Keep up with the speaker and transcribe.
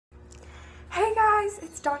Hey guys,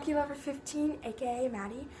 it's Donkey Lover 15, aka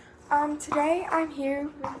Maddie. Today I'm here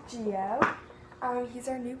with Gio. He's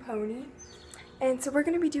our new pony. And so we're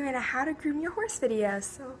going to be doing a how to groom your horse video,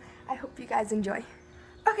 so I hope you guys enjoy.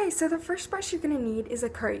 Okay, so the first brush you're going to need is a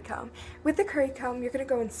curry comb. With the curry comb, you're going to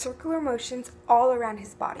go in circular motions all around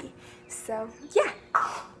his body. So, yeah.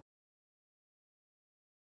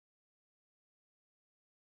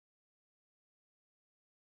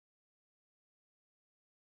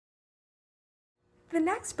 The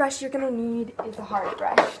next brush you're going to need is a hard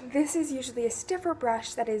brush. This is usually a stiffer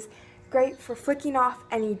brush that is great for flicking off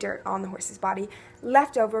any dirt on the horse's body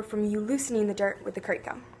left over from you loosening the dirt with the curry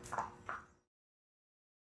comb.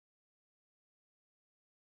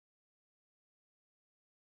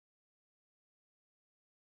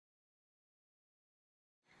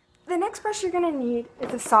 The next brush you're going to need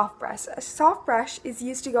is a soft brush. A soft brush is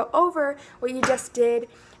used to go over what you just did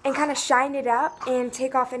and kind of shine it up and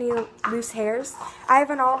take off any loose hairs. I have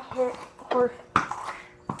an all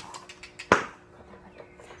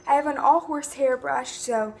horse hair brush,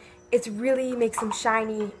 so it really makes them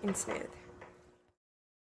shiny and smooth.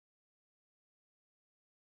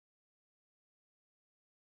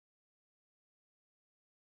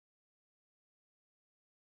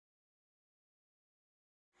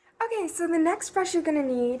 Okay, so the next brush you're going to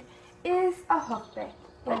need is a hoof pick.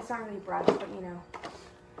 Well, it's not really a brush, but you know.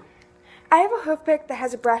 I have a hoof pick that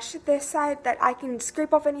has a brush at this side that I can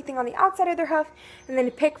scrape off anything on the outside of their hoof and then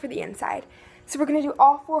a pick for the inside. So we're going to do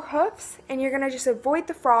all 4 hoofs, and you're going to just avoid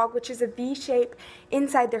the frog, which is a V shape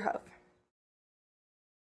inside their hoof.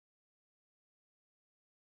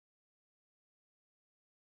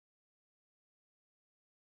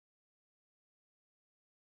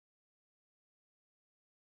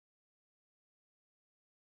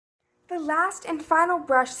 The last and final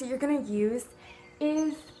brush that you're going to use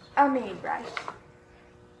is a mane brush.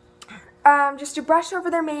 Just to brush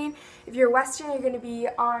over their mane. If you're Western, you're going to be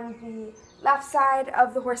on the left side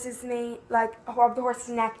of the horse's mane, like of the horse's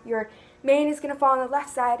neck. Your mane is going to fall on the left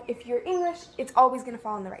side. If you're English, it's always going to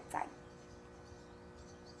fall on the right side.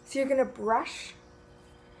 So you're going to brush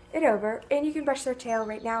it over, and you can brush their tail.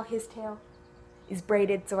 Right now, his tail is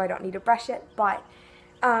braided, so I don't need to brush it. But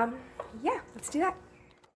yeah, let's do that.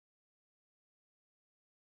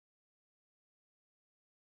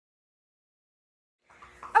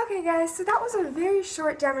 Okay guys, so that was a very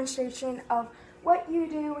short demonstration of what you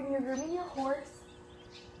do when you're grooming your horse.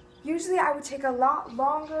 Usually I would take a lot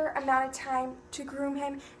longer amount of time to groom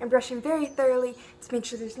him and brush him very thoroughly to make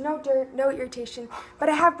sure there's no dirt, no irritation, but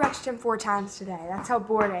I have brushed him 4 times today. That's how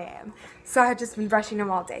bored I am. So I've just been brushing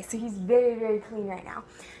him all day. So he's very, very clean right now.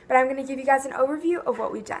 But I'm going to give you guys an overview of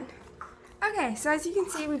what we've done. Okay, so as you can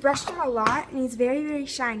see, we brushed him a lot and he's very, very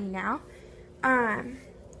shiny now.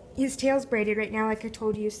 His tail's braided right now, like I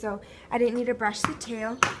told you, so I didn't need to brush the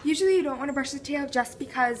tail. Usually you don't want to brush the tail just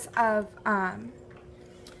because of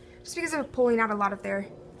pulling out a lot of their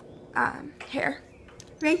hair.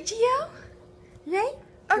 Right, Gio? Right?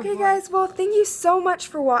 Okay guys, well thank you so much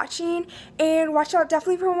for watching, and watch out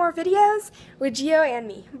definitely for more videos with Gio and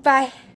me. Bye.